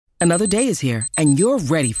Another day is here, and you're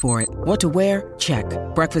ready for it. What to wear? Check.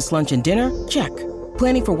 Breakfast, lunch, and dinner? Check.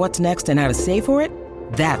 Planning for what's next and how to save for it?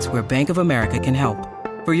 That's where Bank of America can help.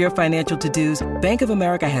 For your financial to-dos, Bank of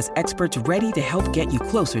America has experts ready to help get you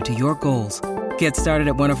closer to your goals. Get started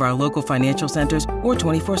at one of our local financial centers or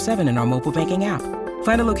 24/7 in our mobile banking app.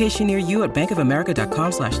 Find a location near you at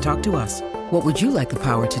bankofamerica.com/talktous. What would you like the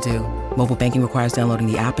power to do? Mobile banking requires downloading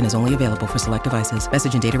the app and is only available for select devices.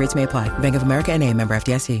 Message and data rates may apply. Bank of America N.A., member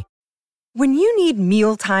FDIC. When you need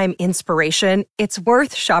mealtime inspiration, it's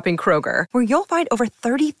worth shopping Kroger, where you'll find over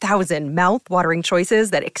 30,000 mouth-watering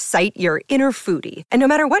choices that excite your inner foodie. And no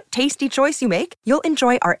matter what tasty choice you make, you'll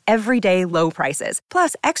enjoy our everyday low prices,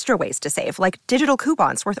 plus extra ways to save, like digital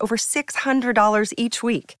coupons worth over $600 each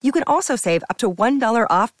week. You can also save up to $1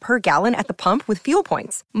 off per gallon at the pump with fuel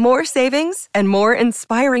points. More savings and more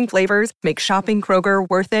inspiring flavors make shopping Kroger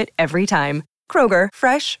worth it every time. Kroger,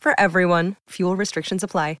 fresh for everyone. Fuel restrictions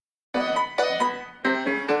apply.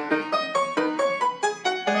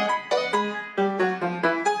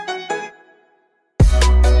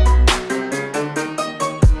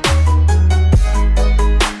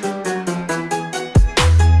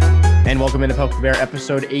 And welcome into Poke the Bear,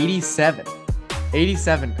 episode 87.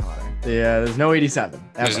 87, Connor. There's no 87.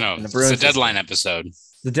 There's no. It's a deadline episode.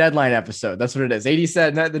 The deadline episode. That's what it is.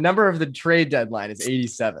 87. The number of the trade deadline is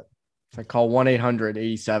 87. If I call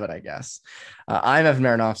 1-800-87, I guess. I'm Evan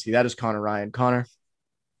Marinofsky. That is Conor Ryan. Connor,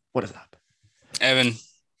 what is up? Evan,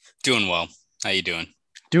 doing well. How you doing?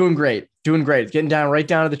 Doing great. Doing great. It's getting right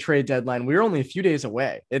down to the trade deadline. We were only a few days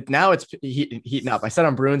away. Now it's heating up. I said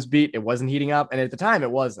on Bruins beat, it wasn't heating up. And at the time,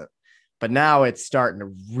 it wasn't. But now it's starting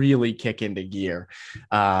to really kick into gear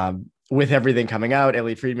with everything coming out.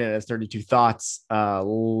 Elliot Friedman has 32 thoughts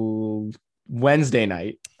Wednesday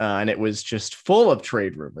night, and it was just full of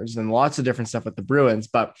trade rumors and lots of different stuff with the Bruins.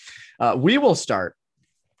 But we will start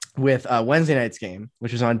with Wednesday night's game,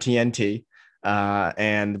 which was on TNT,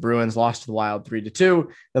 and the Bruins lost to the Wild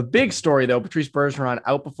 3-2. The big story, though, Patrice Bergeron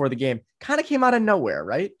out before the game, kind of came out of nowhere,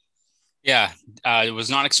 right? Yeah, I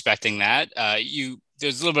was not expecting that.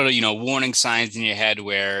 There's a little bit of, warning signs in your head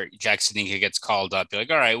where Jack Studnicka gets called up. You're like,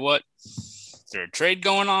 all right, what? Is there a trade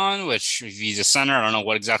going on? Which, if he's a center, I don't know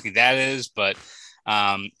what exactly that is. But,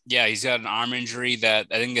 he's got an arm injury that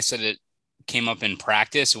I think they said it came up in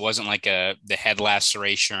practice. It wasn't like the head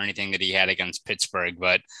laceration or anything that he had against Pittsburgh.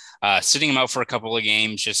 But sitting him out for a couple of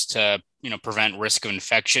games just to, prevent risk of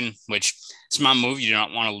infection, which smart move. You do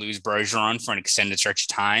not want to lose Bergeron for an extended stretch of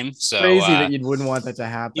time. So crazy that you wouldn't want that to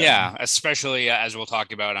happen. Yeah, especially as we'll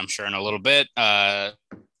talk about, I'm sure, in a little bit.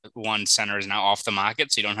 One center is now off the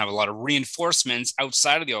market, so you don't have a lot of reinforcements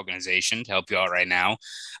outside of the organization to help you out right now.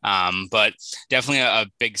 But definitely a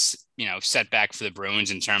big, setback for the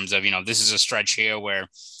Bruins in terms of, this is a stretch here where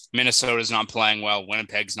Minnesota's not playing well,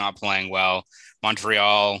 Winnipeg's not playing well,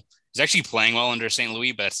 Montreal is actually playing well under St.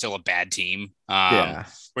 Louis, but it's still a bad team.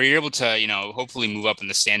 Where you're able to, hopefully move up in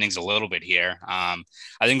the standings a little bit here. I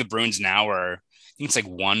think the Bruins now I think it's like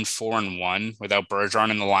 1-4-1 without Bergeron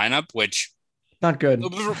in the lineup, which not good. A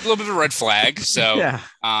little bit of a red flag. So,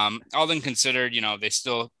 all then considered, they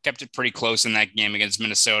still kept it pretty close in that game against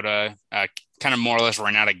Minnesota. Kind of more or less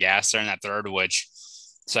ran out of gas there in that third, which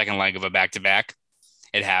second leg of a back-to-back,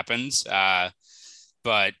 it happens.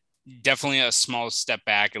 But definitely a small step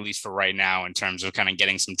back, at least for right now, in terms of kind of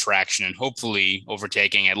getting some traction and hopefully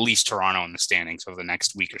overtaking at least Toronto in the standings over the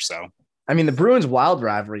next week or so. I mean, the Bruins Wild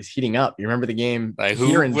rivalry is heating up. You remember the game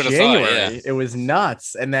here in January? Thought, yeah. It was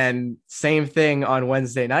nuts. And then same thing on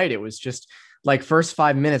Wednesday night. It was just like first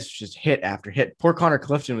 5 minutes, just hit after hit. Poor Connor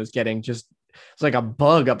Clifton was getting it's like a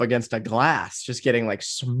bug up against a glass, just getting like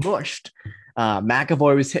smushed.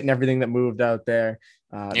 McAvoy was hitting everything that moved out there.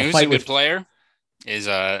 Who's a good player? Is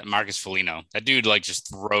Marcus Foligno. That dude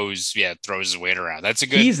just throws his weight around. That's a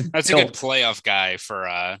good playoff guy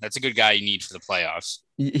that's a good guy you need for the playoffs.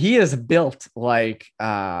 He is built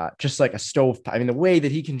just like a stovepipe. I mean, the way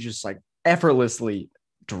that he can just effortlessly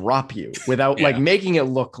drop you without making it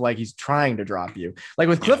look like he's trying to drop you. Like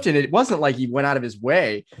with Clifton, it wasn't like he went out of his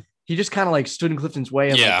way. He just kind of stood in Clifton's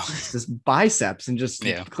way and this biceps and just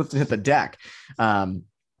Clifton hit the deck.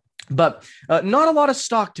 But not a lot of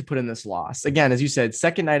stock to put in this loss. Again, as you said,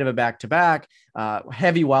 second night of a back-to-back,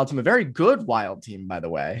 heavy Wild team, a very good Wild team, by the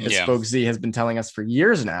way, as Spoke Z has been telling us for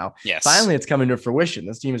years now. Yes. Finally, it's coming to fruition.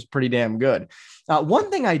 This team is pretty damn good. One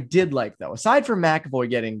thing I did like, though, aside from McAvoy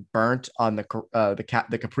getting burnt on the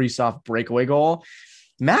Kaprizov breakaway goal,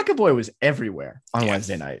 McAvoy was everywhere on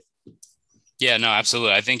Wednesday night. Yeah, no,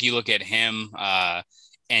 absolutely. I think you look at him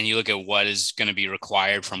and you look at what is going to be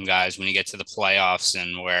required from guys when you get to the playoffs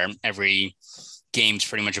and where every game's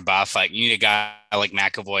pretty much a bar fight. You need a guy like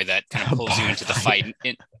McAvoy that kind of pulls you into the fight.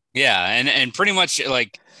 And pretty much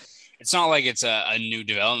like it's not like it's a new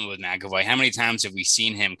development with McAvoy. How many times have we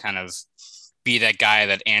seen him kind of be that guy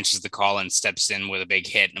that answers the call and steps in with a big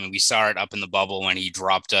hit? I mean, we saw it up in the bubble when he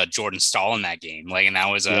dropped Jordan Stahl in that game, like, and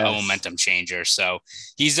that was a momentum changer. So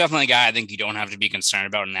he's definitely a guy I think you don't have to be concerned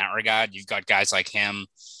about in that regard. You've got guys like him,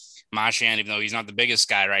 Marchand, even though he's not the biggest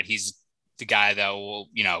guy, right? He's the guy that will,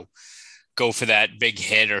 go for that big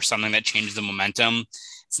hit or something that changes the momentum.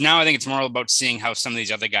 So now I think it's more about seeing how some of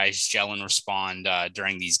these other guys gel and respond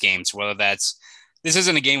during these games, whether this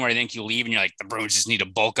isn't a game where I think you leave and you're like, the Bruins just need to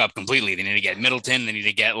bulk up completely. They need to get Middleton. They need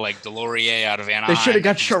to get like Delorier out of Anaheim. They should have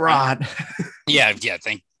got Sherrod. Yeah.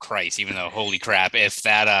 Thank Christ. Even though, holy crap, if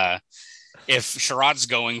Sherrod's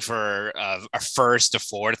going for a first, a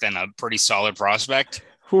fourth, and a pretty solid prospect,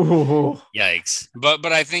 yikes. But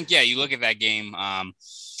I think, you look at that game.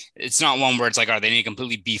 It's not one where it's like, they need to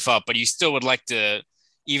completely beef up, but you still would like to,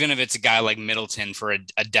 even if it's a guy like Middleton for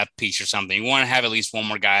a depth piece or something, you want to have at least one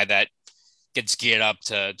more guy that gets geared up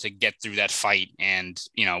to get through that fight. And,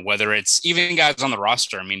 whether it's even guys on the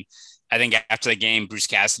roster. I mean, I think after the game, Bruce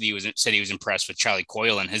Cassidy said he was impressed with Charlie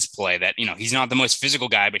Coyle and his play, that, he's not the most physical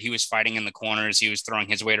guy, but he was fighting in the corners. He was throwing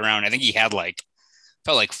his weight around. I think he had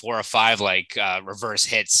felt like 4 or 5 reverse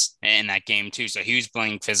hits in that game too. So he was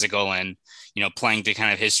playing physical and, playing to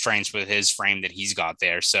kind of his strengths with his frame that he's got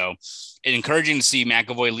there. So it's encouraging to see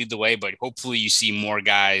McAvoy lead the way, but hopefully you see more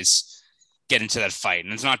guys get into that fight.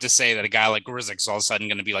 And it's not to say that a guy like Grzelcyk's all of a sudden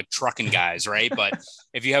going to be like trucking guys, right? But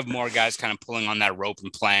if you have more guys kind of pulling on that rope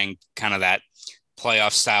and playing kind of that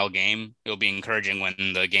playoff style game, it'll be encouraging when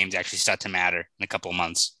the games actually start to matter in a couple of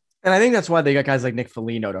months. And I think that's why they got guys like Nick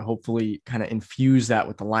Foligno to hopefully kind of infuse that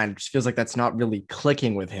with the line. It just feels like that's not really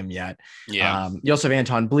clicking with him yet. Yeah. You also have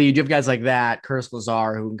Anton Bleed. You have guys like that, Curtis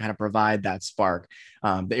Lazar, who can kind of provide that spark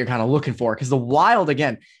that you're kind of looking for. Because the Wild,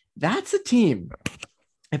 again, that's a team.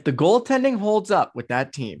 If the goaltending holds up with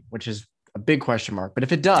that team, which is a big question mark, but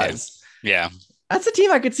if it does, that's a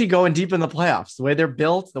team I could see going deep in the playoffs. The way they're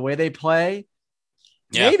built, the way they play.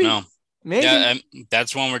 Maybe. Yeah,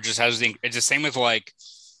 that's one where just has it's the same with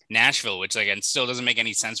Nashville, which again still doesn't make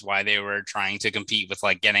any sense why they were trying to compete with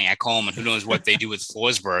getting Ekholm, and who knows what they do with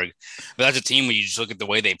Forsberg. But that's a team where you just look at the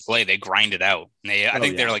way they play, they grind it out. And I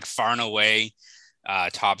think they're far and away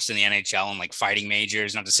tops in the NHL and fighting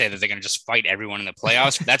majors. Not to say that they're going to just fight everyone in the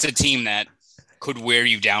playoffs, but that's a team that could wear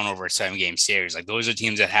you down over a 7-game series. Those are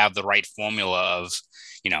teams that have the right formula of,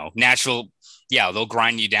 Nashville. Yeah, they'll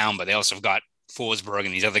grind you down, but they also have got Forsberg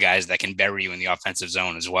and these other guys that can bury you in the offensive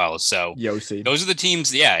zone as well. So Yossi. Those are the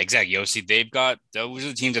teams. Yeah, exactly. Yossi, those are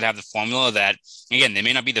the teams that have the formula that, again, they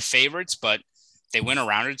may not be the favorites, but they win a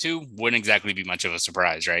round or two, wouldn't exactly be much of a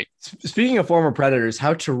surprise, right? Speaking of former Predators,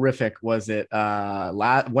 how terrific was it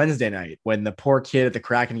Wednesday night when the poor kid at the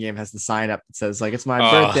Kraken game has the sign up that says it's my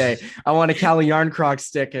birthday. I want a Calle Yarncroc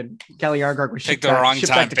stick, and Calle Yarncroc was Pick the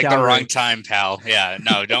wrong time, pal. Yeah,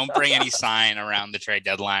 no, don't bring any sign around the trade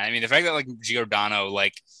deadline. I mean, the fact that Giordano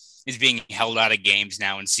is being held out of games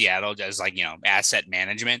now in Seattle as asset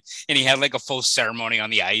management, and he had a full ceremony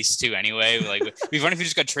on the ice too. Anyway, it'd be funny if he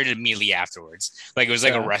just got traded immediately afterwards. It was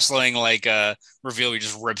a wrestling reveal. He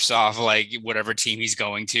just rips off whatever team he's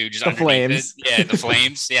going to, just the Flames. The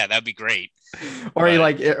Flames. Yeah, that'd be great. Or he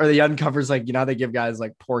or he uncovers they give guys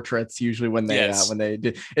portraits usually when they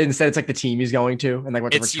do. Instead it's the team he's going to and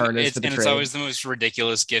what the return is for the trade. It's always the most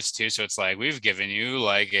ridiculous gifts too. So it's we've given you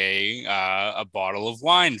a bottle of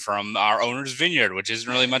wine from our owner's vineyard, which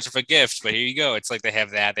isn't really much of a gift, but here you go. It's they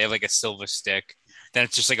have that. They have a silver stick. Then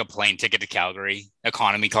it's just a plane ticket to Calgary,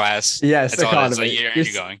 economy class. Yes, that's economy.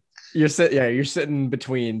 You're going. You're sitting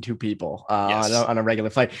between two people on a regular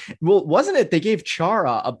flight. Well, wasn't it? They gave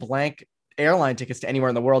Chara a blank airline tickets to anywhere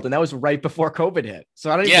in the world, and that was right before COVID hit. So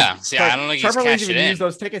I don't I don't think he's cashed it in. Use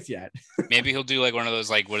those tickets yet. Maybe he'll do one of those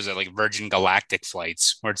what is it, Virgin Galactic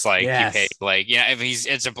flights where it's you pay if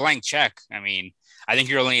it's a blank check. I mean, I think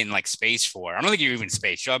you're only in space for. I don't think you're even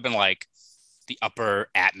space. You're up in the upper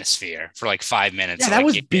atmosphere for 5 minutes. Yeah, that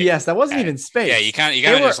was BS. That wasn't even space. Yeah, you kind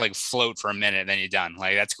of just float for a minute, and then you're done.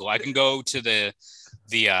 That's cool. I can go to the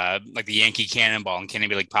Yankee Cannonball in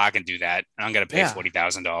Kennedy Lake Park and do that. And I'm gonna pay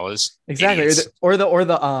 $40,000. Exactly. Or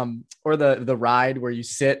the ride where you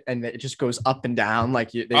sit and it just goes up and down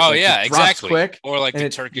exactly. Quick. Or the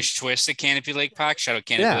Turkish twist at Canopy Lake Park. Shout out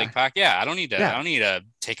Canopy Lake Park. Yeah, I don't need to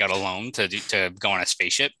take out a loan to go on a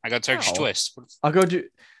spaceship. I got Turkish twist. I'll go do.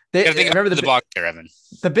 I remember the box there, Evan.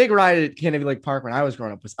 The big ride at Canopy Lake Park when I was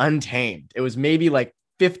growing up was Untamed. It was maybe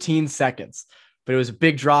 15 seconds. but it was a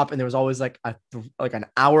big drop, and there was always like an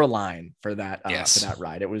hour line for that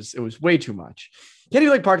ride. It was way too much. Candy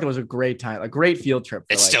Lake Park was a great time, a great field trip.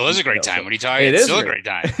 It still is a great time. What are you talking? It's still a great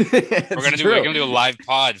time. We're gonna do a live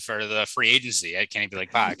pod for the free agency at Candy Lake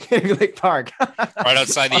Park. Candy Lake Park, right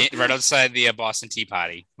outside the Boston Tea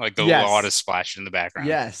Party, like the water splash in the background.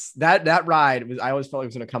 Yes, that ride was. I always felt like it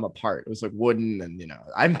was gonna come apart. It was like wooden, and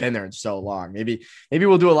I haven't been there in so long. Maybe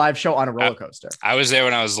we'll do a live show on a roller coaster. I was there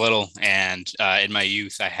when I was little, and in my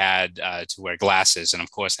youth, I had to wear glasses, and of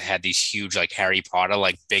course, I had these huge like Harry Potter,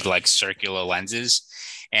 like big like circular lenses.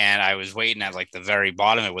 And I was waiting at like the very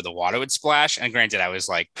bottom of where the water would splash. And granted, I was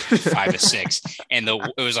like 5 to 6, and it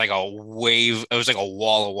was like a wave. It was like a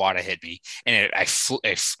wall of water hit me, and I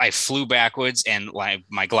flew backwards, and like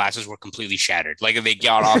my glasses were completely shattered. Like they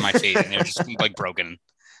got off my face, and they were just like broken.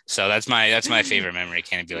 So that's my favorite memory.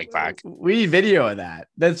 Can't be like Park. We need video of that.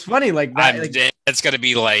 That's funny. Like that. It's got to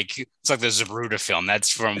be like it's like the Zabruta film. That's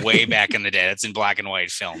from way back in the day. That's in black and white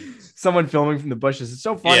film. Someone filming from the bushes. It's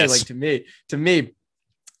so funny. Yes. Like to me.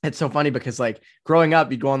 It's so funny because like growing up,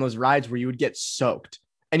 you'd go on those rides where you would get soaked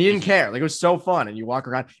and you didn't care. Like it was so fun and you walk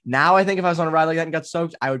around. Now I think if I was on a ride like that and got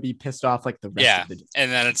soaked, I would be pissed off like the rest of the day.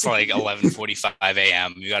 And then it's like 11:45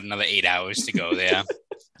 a.m. You got another 8 hours to go there.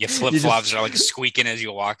 Your flip-flops are like squeaking as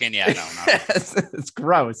you walk in. Yeah, no. It's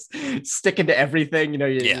gross. Sticking to everything,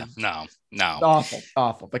 No.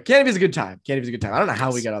 Awful. But Canopy's a good time. I don't know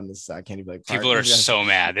how we got on this Canopy Lake Park. People are so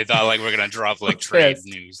mad. They thought like we're gonna drop like trade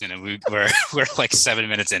news, and we're like 7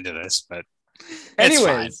 minutes into this. But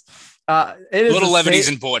anyways, it is little levity is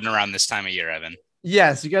important around this time of year, Evan.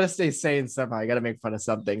 Yes, you got to stay sane somehow. You got to make fun of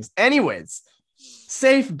some things. Anyways,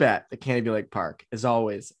 safe bet that Canopy Lake Park is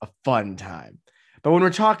always a fun time. But when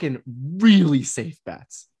we're talking really safe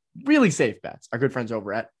bets, our good friends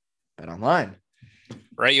over at Bet Online.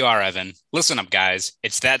 Right you are, Evan. Listen up, guys.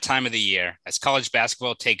 It's that time of the year as college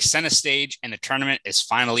basketball takes center stage and the tournament is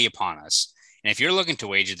finally upon us. And if you're looking to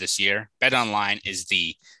wager this year, Bet Online is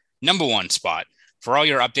the number one spot for all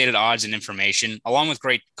your updated odds and information, along with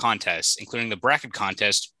great contests, including the bracket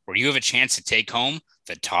contest, where you have a chance to take home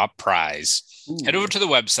the top prize. Ooh. Head over to the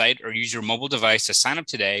website or use your mobile device to sign up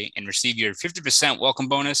today and receive your 50% welcome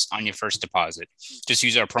bonus on your first deposit. Just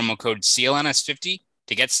use our promo code CLNS50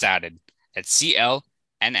 to get started. That's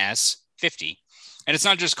CLNS50. And it's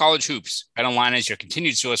not just college hoops. BetOnline is your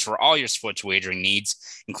continued source for all your sports wagering needs,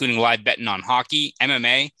 including live betting on hockey,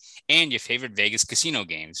 MMA, and your favorite Vegas casino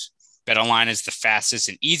games. BetOnline is the fastest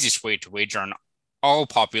and easiest way to wager on all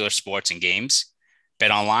popular sports and games.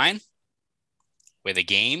 BetOnline, where the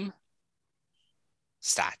game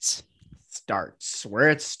starts. Where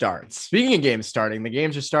it starts. Speaking of games starting, the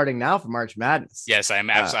games are starting now for March Madness. Yes, I'm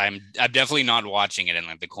definitely not watching it in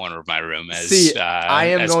like the corner of my room as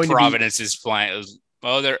Providence is playing.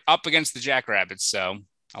 Well, they're up against the Jackrabbits, so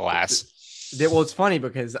alas. Well, it's funny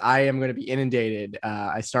because I am going to be inundated.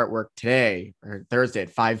 I start work today or Thursday at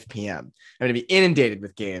 5 p.m. I'm going to be inundated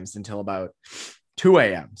with games until about 2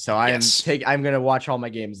 a.m. So I'm going to watch all my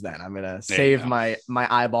games then. I'm going to save my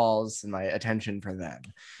eyeballs and my attention for then.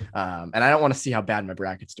 And I don't want to see how bad my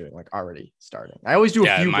bracket's doing, like already starting. I always do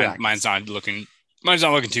a few brackets. Mine's not looking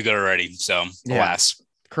too good already. So alas.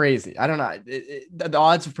 Crazy. I don't know. The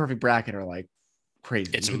odds of perfect bracket are like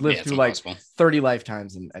crazy. You live through like 30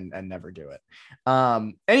 lifetimes and never do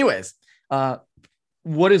it. Anyways,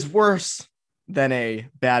 what is worse than a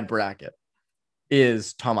bad bracket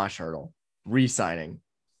is Tomas Hertl re-signing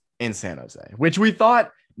in San Jose, which we thought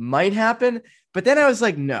might happen, but then I was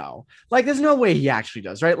like, no, like there's no way he actually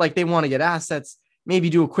does, right? Like they want to get assets, maybe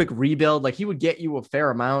do a quick rebuild. Like he would get you a fair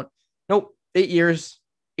amount. Nope. 8 years,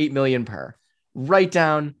 $8 million per, right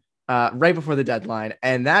down right before the deadline.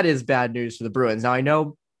 And that is bad news for the Bruins. Now I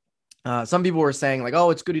know some people were saying like, oh,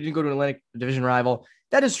 it's good he didn't go to an Atlantic division rival.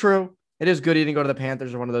 That is true. It is good he didn't go to the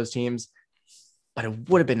Panthers or one of those teams, but it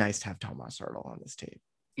would have been nice to have Tomas Hertl on this team.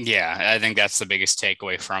 Yeah, I think that's the biggest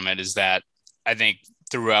takeaway from it is that I think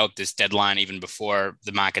throughout this deadline, even before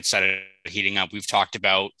the market started heating up, we've talked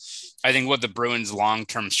about, I think, what the Bruins'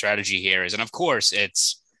 long-term strategy here is. And of course,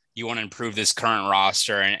 it's you want to improve this current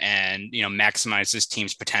roster and maximize this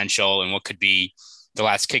team's potential and what could be the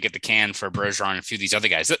last kick at the can for Bergeron and a few of these other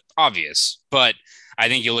guys. That's obvious. But I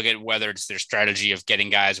think you look at whether it's their strategy of getting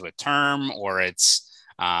guys with term or it's,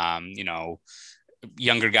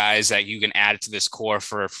 younger guys that you can add to this core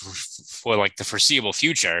for like the foreseeable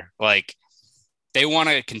future. Like they want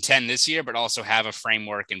to contend this year, but also have a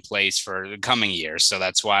framework in place for the coming years. So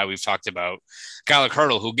that's why we've talked about a guy like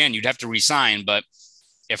Hertl, who again, you'd have to re-sign, but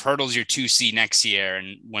if Hertl's your 2C next year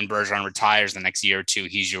and when Bergeron retires the next year or two,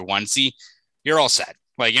 he's your 1C, you're all set.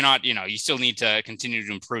 Like you're not, you still need to continue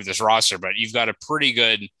to improve this roster, but you've got a pretty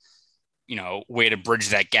good, way to bridge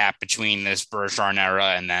that gap between this Bergeron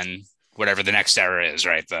era and then whatever the next era is,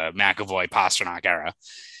 right? The McAvoy Pastrnak era.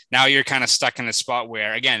 Now you're kind of stuck in a spot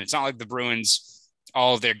where, again, it's not like the Bruins,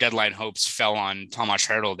 all of their deadline hopes fell on Tomas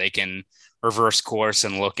Hertl. They can reverse course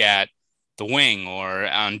and look at the wing or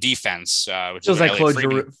on defense, which feels is like Claude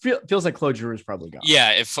Giroux. Feels like Claude Giroux is probably gone.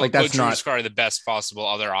 Yeah, if like Claude Giroux is probably the best possible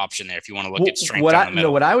other option there if you want to look at strength.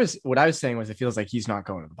 What I was saying was it feels like he's not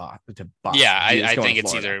going to Boston. Yeah, I think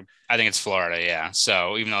it's Florida. Yeah,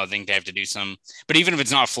 so even though I think they have to do but even if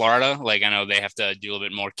it's not Florida, like I know they have to do a little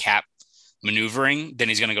bit more cap maneuvering, then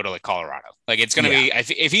he's going to go to like Colorado. Like it's going to be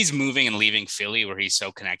if he's moving and leaving Philly where he's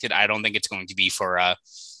so connected, I don't think it's going to be for a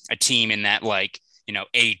team in that like.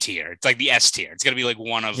 A tier. It's like the S tier. It's going to be like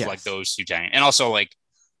one of like those two giants. And also like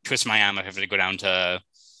twist my arm if I have to go down to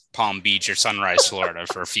Palm Beach or Sunrise, Florida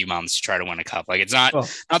for a few months to try to win a cup. Like it's not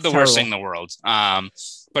the worst thing in the world.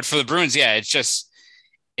 But for the Bruins,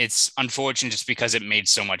 it's unfortunate just because it made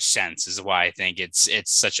so much sense is why I think it's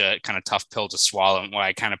such a kind of tough pill to swallow and why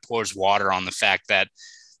it kind of pours water on the fact that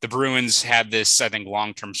the Bruins had this, I think,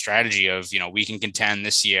 long-term strategy of, we can contend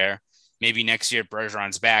this year, maybe next year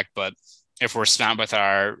Bergeron's back, but if we're smart with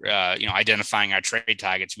our, identifying our trade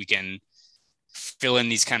targets, we can fill in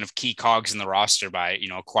these kind of key cogs in the roster by,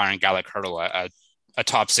 acquiring a guy like Hertl, a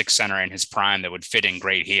top 6 center in his prime that would fit in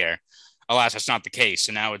great here. Alas, that's not the case.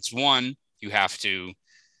 So now it's you have to,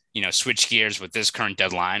 switch gears with this current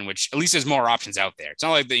deadline, which at least there's more options out there. It's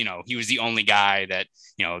not like that, he was the only guy that,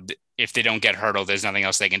 if they don't get Hertl, there's nothing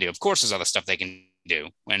else they can do. Of course, there's other stuff they can do.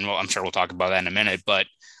 And I'm sure we'll talk about that in a minute, but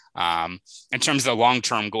in terms of the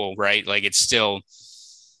long-term goal, right? Like it's going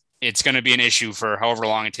to be an issue for however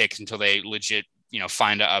long it takes until they legit,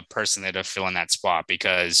 find a person that to fill in that spot.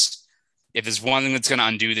 Because if there's one thing that's going to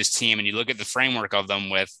undo this team and you look at the framework of them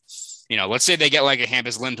with, let's say they get like a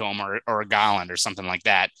Hampus Lindholm or a Garland or something like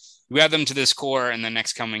that. You add them to this core in the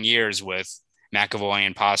next coming years with McAvoy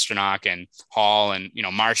and Pastrnak and Hall and,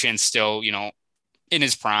 Marchand still, in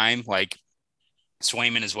his prime, like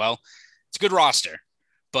Swayman as well. It's a good roster.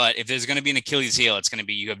 But if there's going to be an Achilles heel, it's going to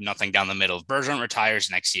be you have nothing down the middle. If Bergeron retires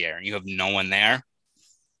next year and you have no one there,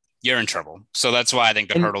 you're in trouble. So that's why I think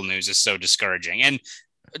the Hertl news is so discouraging. And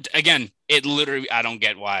again, I don't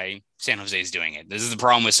get why San Jose is doing it. This is the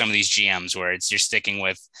problem with some of these GMs where you're sticking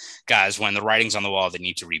with guys when the writing's on the wall, they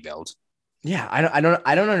need to rebuild. Yeah, I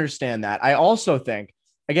don't understand that. I also think,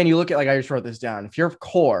 again, you look at, like I just wrote this down. If you're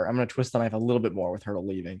core, I'm going to twist the knife a little bit more with Hertl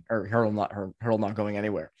leaving or Hertl not going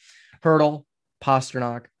anywhere. Hertl,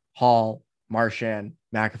 Pastrnak, Hall, Marchand,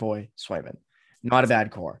 McAvoy, Swayman. Not a bad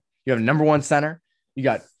core. You have a number 1 center. You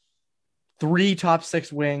got 3 top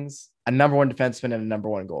 6 wings, a number 1 defenseman, and a number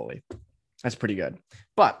 1 goalie. That's pretty good.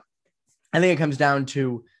 But I think it comes down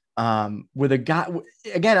to with a guy.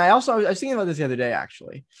 Again, I was thinking about this the other day,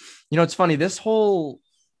 actually. It's funny. This whole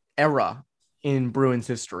era in Bruins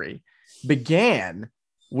history began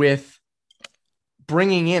with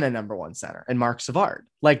bringing in a number 1 center and Marc Savard.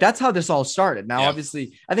 Like that's how this all started. Now,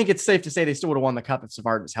 obviously, I think it's safe to say they still would have won the cup if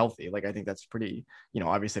Savard was healthy. Like I think that's pretty,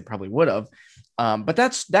 obviously probably would have. But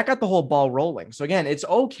that got the whole ball rolling. So again, it's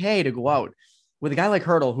okay to go out with a guy like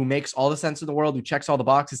Hertl who makes all the sense in the world, who checks all the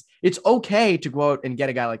boxes. It's okay to go out and get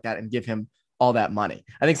a guy like that and give him all that money.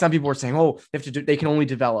 I think some people were saying, they can only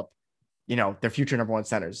develop, their future number 1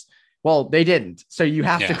 centers. Well, they didn't. So you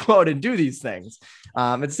have to go out and do these things. It's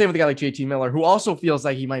the same with a guy like JT Miller, who also feels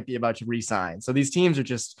like he might be about to re-sign. So these teams are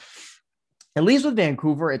just, at least with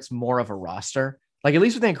Vancouver, it's more of a roster. Like at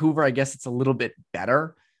least with Vancouver, I guess it's a little bit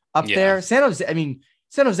better up there. San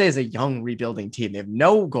Jose is a young rebuilding team. They have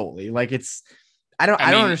no goalie. Like I don't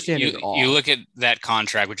understand it at all. You look at that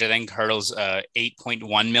contract, which I think Hertl's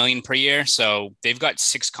 $8.1 million per year. So they've got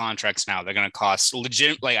 6 contracts now. They're going to cost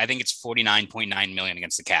legit. Like I think it's $49.9 million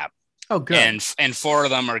against the cap. Oh, good. And 4 of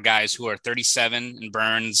them are guys who are 37 in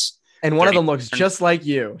Burns. And one of them looks just like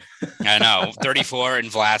you. I know. 34 in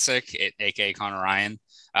Vlasic, aka Conor Ryan.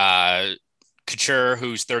 Couture,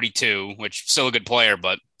 who's 32, which still a good player,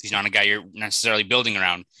 but he's not a guy you're necessarily building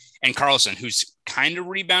around. And Carlson, who's kind of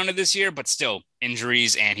rebounded this year, but still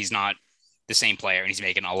injuries, and he's not the same player, and he's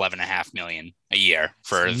making $11.5 million a year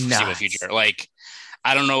for the foreseeable future. Like,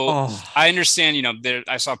 I don't know. I understand,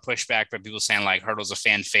 I saw pushback by people saying like Hertl's a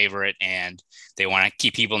fan favorite and they want to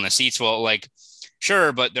keep people in the seats. Well, like,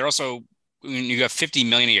 sure, but they're also, you got $50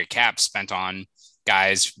 million of your cap spent on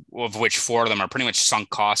guys, of which 4 of them are pretty much sunk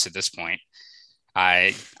costs at this point.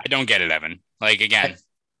 I don't get it, Evan. Like, again,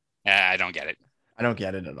 I don't get it. I don't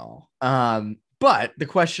get it at all. But the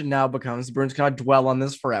question now becomes, the Bruins cannot dwell on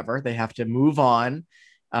this forever. They have to move on.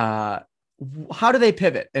 how do they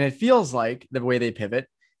pivot? And it feels like the way they pivot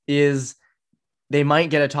is they might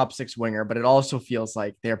get a top 6 winger, but it also feels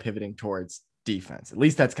like they're pivoting towards defense. At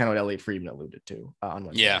least that's kind of what Elliot Friedman alluded to on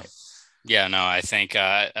Wednesday night. Yeah, no, I think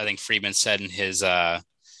Friedman said in his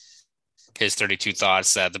 32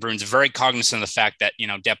 thoughts that the Bruins are very cognizant of the fact that,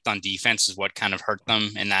 depth on defense is what kind of hurt them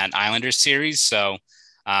in that Islanders series. So,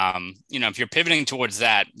 if you're pivoting towards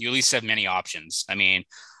that, you at least have many options. I mean,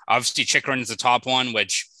 obviously Chychrun is the top one,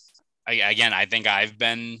 which I think I've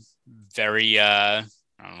been very, I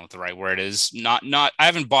don't know what the right word is. I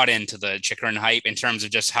haven't bought into the Chychrun hype in terms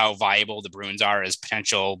of just how viable the Bruins are as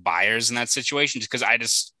potential buyers in that situation, just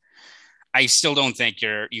because I still don't think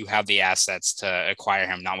you have the assets to acquire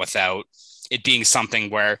him, not without it being something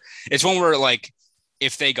where it's one where like,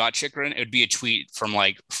 if they got Chychrun, it would be a tweet from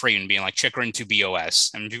like Freeman being like Chychrun to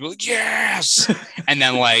BOS and people like, yes. And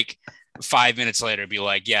then like 5 minutes later, be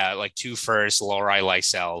like, yeah, like 2 firsts, Lohrei,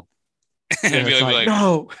 Lysell. And be like,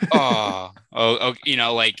 no.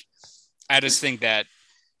 Like I just think that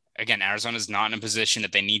again, Arizona's not in a position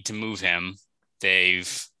that they need to move him.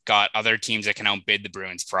 They've got other teams that can outbid the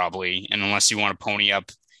Bruins probably. And unless you want to pony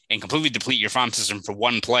up and completely deplete your farm system for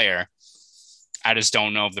one player, I just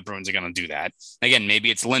don't know if the Bruins are going to do that. Again, maybe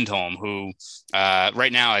it's Lindholm who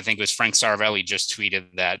right now, I think it was Frank Saravelli just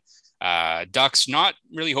tweeted that Ducks not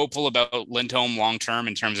really hopeful about Lindholm long-term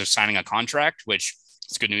in terms of signing a contract, which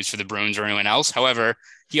is good news for the Bruins or anyone else. However,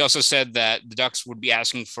 he also said that the Ducks would be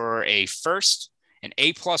asking for a first, an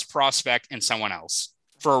A+ prospect, and someone else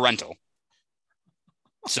for a rental.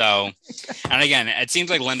 So, and again, it seems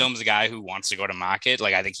like Lindholm's a guy who wants to go to market.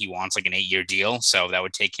 Like, I think he wants like an 8-year deal. So that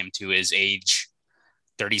would take him to his age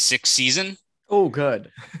 36 season. Oh,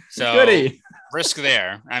 good. So Goody. Risk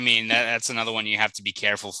there. I mean, that's another one you have to be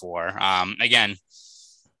careful for. Again,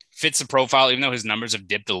 fits the profile, even though his numbers have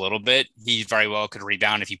dipped a little bit. He very well could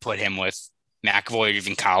rebound if you put him with McAvoy or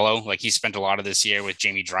even Kahlo. Like he spent a lot of this year with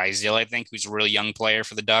Jamie Drysdale, I think, who's a really young player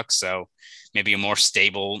for the Ducks. So maybe a more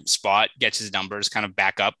stable spot gets his numbers kind of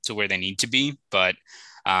back up to where they need to be. But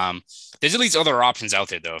there's at least other options out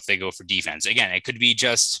there, though, if they go for defense. Again, it could be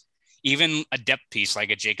just even a depth piece like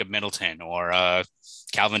a Jacob Middleton or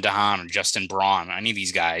Calvin DeHaan or Justin Braun, any of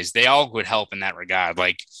these guys, they all would help in that regard.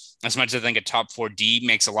 Like, as much as I think a top 4D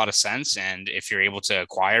makes a lot of sense, and if you're able to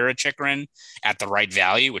acquire a Chychrun at the right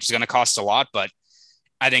value, which is going to cost a lot, but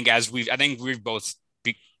I think we've both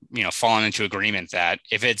fallen into agreement that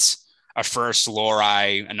if it's a first,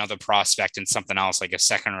 Lohrei, another prospect, and something else like a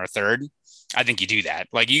second or a third, I think you do that.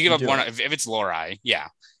 Like you give up one if it's Lohrei, yeah,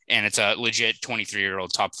 and it's a legit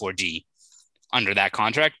 23-year-old top 4D under that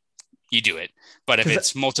contract, you do it. But if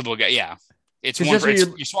it's multiple guys, yeah, it's one.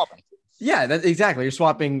 You're swapping. Yeah, that's exactly. You're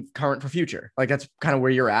swapping current for future. Like that's kind of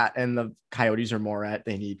where you're at. And the Coyotes are more at,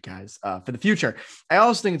 they need guys for the future. I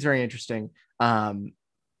also think it's very interesting that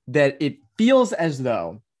it feels as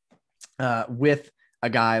though with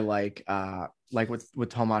a guy like with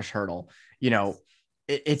Tomas Hertl, with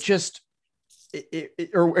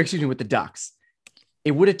the Ducks,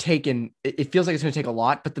 it would have taken, it feels like it's going to take a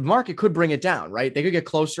lot, but the market could bring it down, right? They could get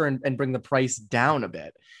closer and bring the price down a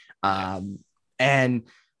bit.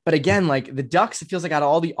 But again, like the Ducks, it feels like out of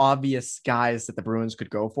all the obvious guys that the Bruins could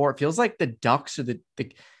go for, it feels like the Ducks are the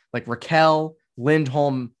like Raquel,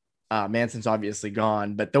 Lindholm, Manson's obviously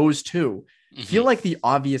gone, but those two feel like the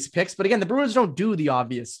obvious picks. But again, the Bruins don't do the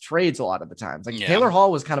obvious trades a lot of the times. Like Taylor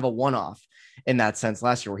Hall was kind of a one-off in that sense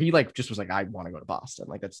last year, where he just was like, I want to go to Boston.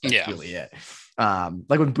 Like that's really it.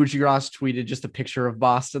 Like when Buccigross tweeted just a picture of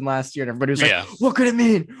Boston last year, and everybody was like, what could it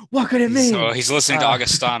mean? What could it mean? So he's listening to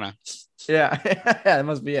Augustana. Yeah, that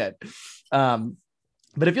must be it.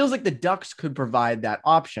 But it feels like the Ducks could provide that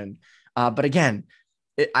option. But again,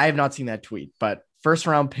 I have not seen that tweet, but first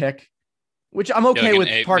round pick, which I'm okay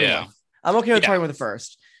with parting with. I'm okay with parting with the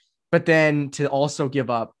first, but then to also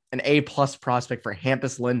give up an A+ prospect for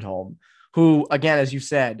Hampus Lindholm, who, again, as you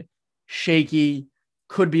said, shaky,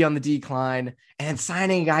 could be on the decline, and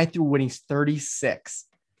signing a guy through when he's 36.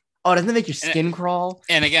 Oh, doesn't it make your skin crawl?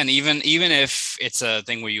 And again, even if it's a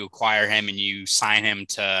thing where you acquire him and you sign him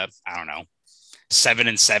to, I don't know,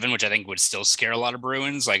 7-7, which I think would still scare a lot of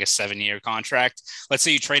Bruins, like a 7-year contract. Let's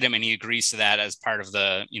say you trade him and he agrees to that as part of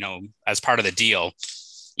the, as part of the deal.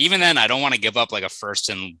 Even then, I don't want to give up like a first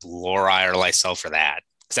in Lohrei or Lysell for that,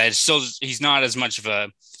 because he's not as much of a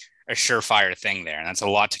surefire thing there, and that's a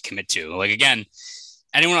lot to commit to. Like again,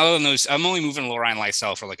 anyone other than those, I'm only moving Lohrei and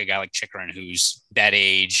Lysell for like a guy like Chychrun, who's that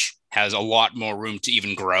age, has a lot more room to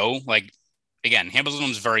even grow. Like again,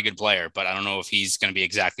 Hamilton's a very good player, but I don't know if he's going to be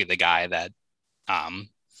exactly the guy that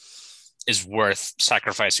is worth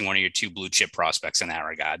sacrificing one of your 2 blue chip prospects in that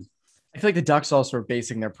regard. I feel like the Ducks also are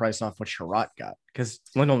basing their price off what Sherratt got because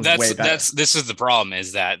Lindholm's way better. This is the problem,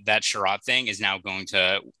 is that Sherratt thing is now going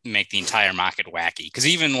to make the entire market wacky. Because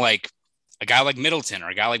even like a guy like Middleton or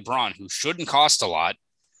a guy like Braun, who shouldn't cost a lot,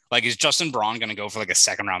 like, is Justin Braun going to go for like a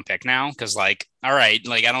second round pick now? Because, like, all right,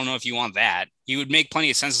 like, I don't know if you want that. He would make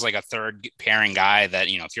plenty of sense as like a third pairing guy that,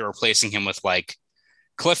 you know, if you're replacing him with like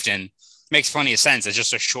Clifton, makes plenty of sense. It's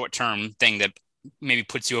just a short term thing that maybe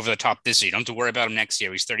puts you over the top this year. You don't have to worry about him next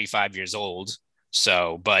year. He's 35 years old.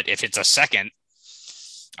 So, but if it's a second,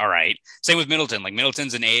 all right. Same with Middleton. Like,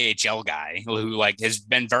 Middleton's an AHL guy who like has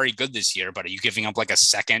been very good this year, but are you giving up like a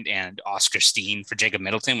second and Oscar Steen for Jacob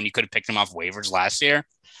Middleton when you could have picked him off waivers last year?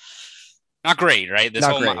 Not great, right? This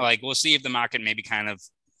Not whole great. like, we'll see if the market maybe kind of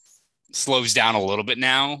slows down a little bit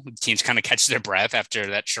now. Teams kind of catch their breath after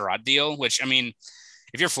that Sherratt deal, which, I mean,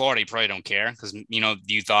 if you're Florida, you probably don't care because, you know,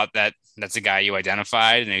 you thought that that's a guy you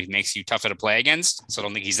identified and it makes you tougher to play against. So I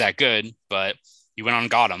don't think he's that good, but you went on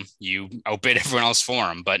and got him. You outbid everyone else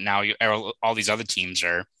for him, but now all these other teams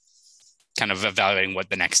are kind of evaluating what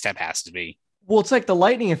the next step has to be. Well, it's like the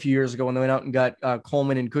Lightning a few years ago when they went out and got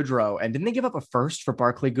Coleman and Goodrow. And didn't they give up a first for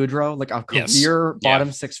Barclay Goodrow, like a career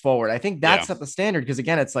bottom six forward? I think that's set the standard because,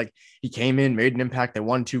 again, it's like he came in, made an impact. They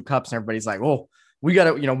won 2 cups and everybody's like, oh, we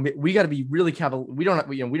got to be really careful. We don't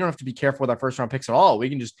have to be careful with our first round picks at all. We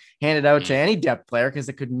can just hand it out to any depth player because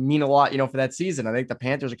it could mean a lot, for that season. I think the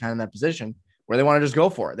Panthers are kind of in that position where they want to just go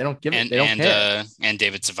for it. They don't give it. They don't care. And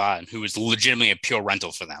David Savard, who was legitimately a pure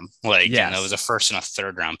rental for them. Like, that was a first and a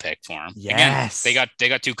third round pick for him. Yes. Again, they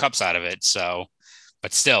got 2 cups out of it. So,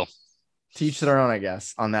 but still. Teach their own, I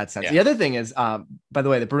guess, on that sense. Yeah. The other thing is, by the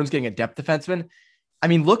way, the Bruins getting a depth defenseman. I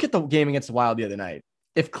mean, look at the game against the Wild the other night.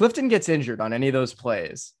 If Clifton gets injured on any of those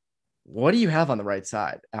plays, what do you have on the right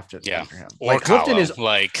side after him? Or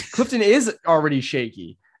Clifton is already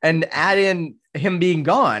shaky. And add in him being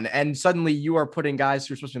gone, and suddenly you are putting guys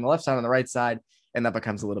who are supposed to be on the left side on the right side, and that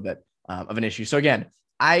becomes a little bit of an issue. So again,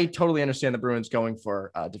 I totally understand the Bruins going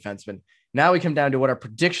for defensemen. Now we come down to what our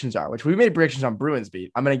predictions are, which we made predictions on Bruins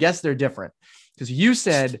beat. I'm going to guess they're different because you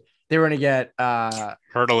said they were going to get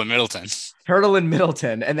Hurdle and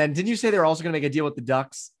Middleton. And then didn't you say they were also going to make a deal with the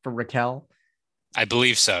Ducks for Raquel? I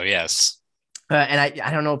believe so. Yes. And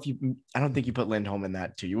I don't know I don't think you put Lindholm in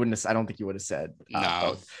that too. You wouldn't have, I don't think you would have said no.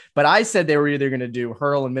 Both. But I said they were either going to do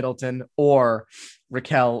Hurl and Middleton or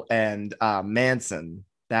Raquel and Manson.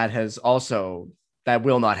 That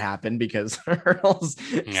will not happen because Hurl's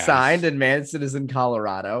signed and Manson is in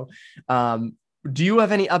Colorado. Do you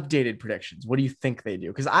have any updated predictions? What do you think they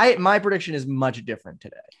do? Because my prediction is much different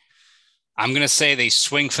today. I'm going to say they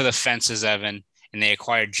swing for the fences, Evan, and they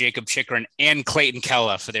acquired Jacob Chikrin and Clayton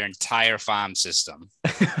Keller for their entire farm system.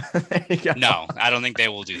 No, I don't think they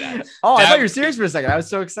will do that. I thought you were serious for a second. I was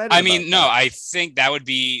so excited. I think that would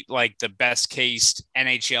be like the best case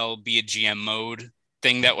NHL be a GM mode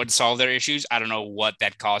thing that would solve their issues. I don't know what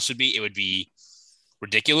that cost would be. It would be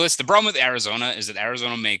ridiculous. The problem with Arizona is that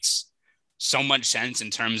Arizona makes so much sense in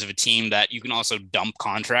terms of a team that you can also dump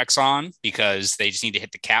contracts on because they just need to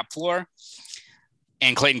hit the cap floor.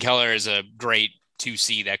 And Clayton Keller is a great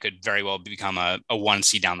 2C that could very well become a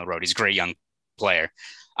 1C down the road. He's a great young player.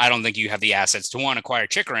 I don't think you have the assets to acquire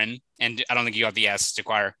Chikrin, and I don't think you have the assets to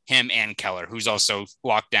acquire him and Keller, who's also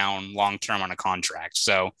locked down long-term on a contract.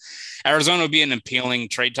 So Arizona would be an appealing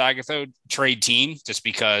trade target, though, trade team, just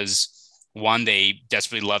because one, they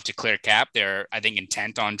desperately love to clear cap. They're, I think,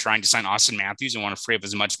 intent on trying to sign Austin Matthews and want to free up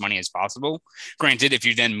as much money as possible. Granted, if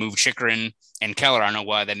you then move Chikrin and Keller, I don't know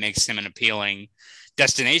why that makes him an appealing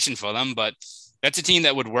destination for them, but that's a team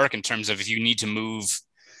that would work in terms of if you need to move,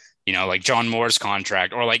 like John Moore's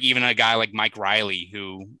contract, or like even a guy like Mike Riley,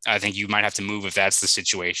 who I think you might have to move if that's the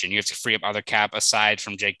situation. You have to free up other cap aside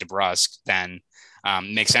from Jake DeBrusk, then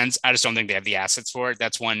makes sense. I just don't think they have the assets for it.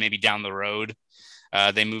 That's one maybe down the road.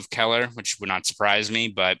 They move Keller, which would not surprise me,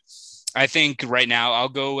 but I think right now I'll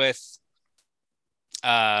go with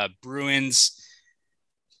Bruins.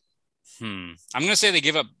 I'm going to say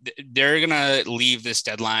they're going to leave this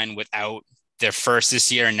deadline without their first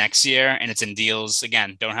this year and next year, and it's in deals.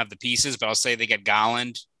 Again, don't have the pieces, but I'll say they get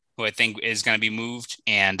Garland, who I think is going to be moved,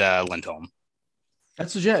 and Lindholm.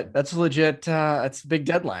 That's legit. That's a big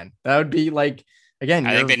deadline. That would be like, again,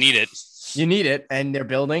 I think they need it. You need it, and they're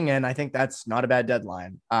building, and I think that's not a bad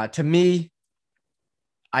deadline. To me,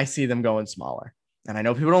 I see them going smaller, and I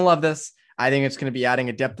know people don't love this. I think it's going to be adding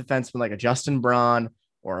a depth defenseman like a Justin Braun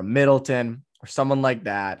or a Middleton or someone like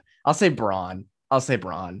that. I'll say Braun.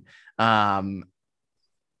 And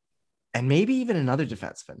maybe even another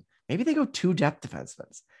defenseman. Maybe they go 2 depth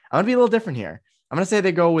defensemen. I'm going to be a little different here. I'm going to say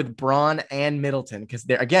they go with Braun and Middleton because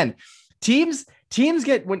they're, again, teams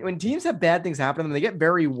get when teams have bad things happen to them, they get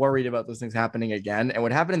very worried about those things happening again. And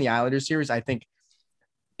what happened in the Islanders series, I think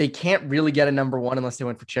they can't really get a number one unless they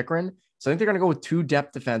went for Chikrin. So I think they're going to go with 2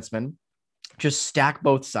 depth defensemen, just stack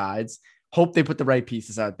both sides, hope they put the right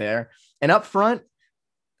pieces out there. And up front,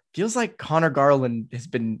 feels like Connor Garland has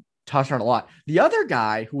been tossed around a lot. The other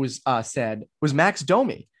guy who was said was Max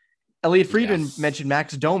Domi. Elliot Friedman mentioned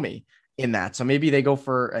Max Domi in that. So maybe they go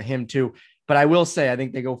for him too. But I will say, I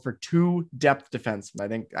think they go for 2 depth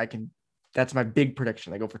defensemen. That's my big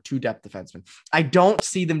prediction. They go for 2 depth defensemen. I don't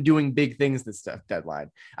see them doing big things this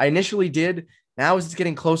deadline. I initially did. Now it's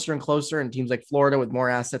getting closer and closer, and teams like Florida with more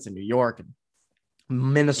assets in New York and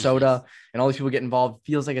Minnesota and all these people get involved.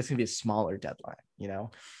 Feels like it's going to be a smaller deadline, you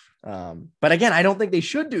know? But again, I don't think they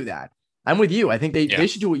should do that. I'm with you. I think they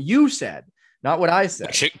should do what you said, not what I said.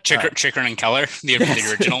 Chikrin and Keller, the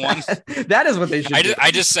original one. That is what they should do.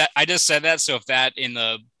 I just said that. So if that in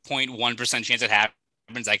the 0.1% chance it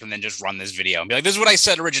happens, I can then just run this video and be like, this is what I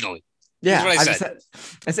said originally. Yeah,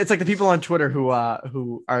 it's like the people on Twitter who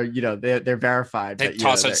are, you know, they're verified. They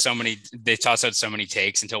toss out so many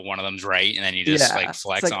takes until one of them's right, and then you just like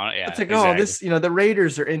flex on it. Yeah, it's like, exactly. This, you know, the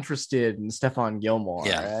Raiders are interested in Stephon Gilmore.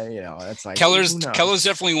 Yeah, right? You know, it's like Keller's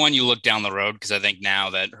definitely one you look down the road, because I think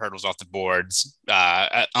now that Hurdle's off the boards,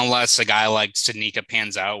 unless a guy like Studnicka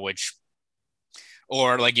pans out,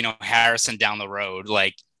 or like, you know, Harrison down the road,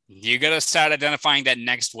 like, you got to start identifying that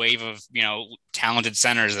next wave of, you know, talented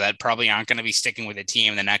centers that probably aren't going to be sticking with the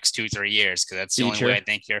team in the next 2-3 years. Cause that's the only way I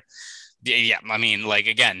think I mean, like,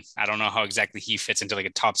 again, I don't know how exactly he fits into like a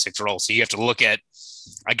top 6 role. So you have to look at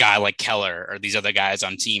a guy like Keller or these other guys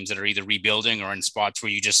on teams that are either rebuilding or in spots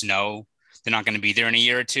where you just know they're not going to be there in a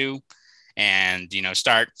year or two, and, you know,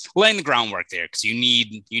 start laying the groundwork there. Cause you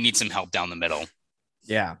need some help down the middle.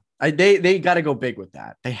 Yeah. They got to go big with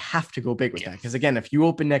that. They have to go big with that. Because again, if you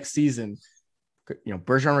open next season, you know,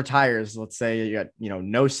 Bergeron retires, let's say you got, you know,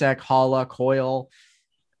 Nosek, Holla, Coyle.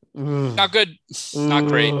 Not good. Not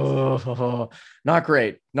great. Not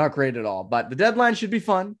great at all. But the deadline should be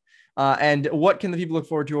fun. And what can the people look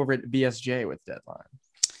forward to over at BSJ with deadline?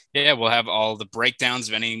 Yeah, we'll have all the breakdowns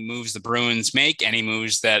of any moves the Bruins make, any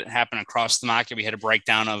moves that happen across the market. We had a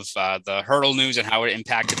breakdown of the Hurdle news and how it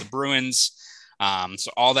impacted the Bruins. So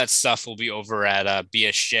all that stuff will be over at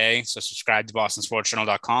BSJ. So subscribe to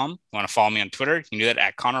BostonSportsJournal.com. You want to follow me on Twitter? You can do that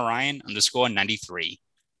at ConorRyan_93.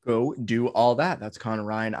 Go do all that. That's Conor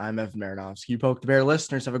Ryan. I'm Evan Marinovsky. You Poke the Bear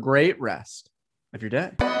listeners. Have a great rest of your day.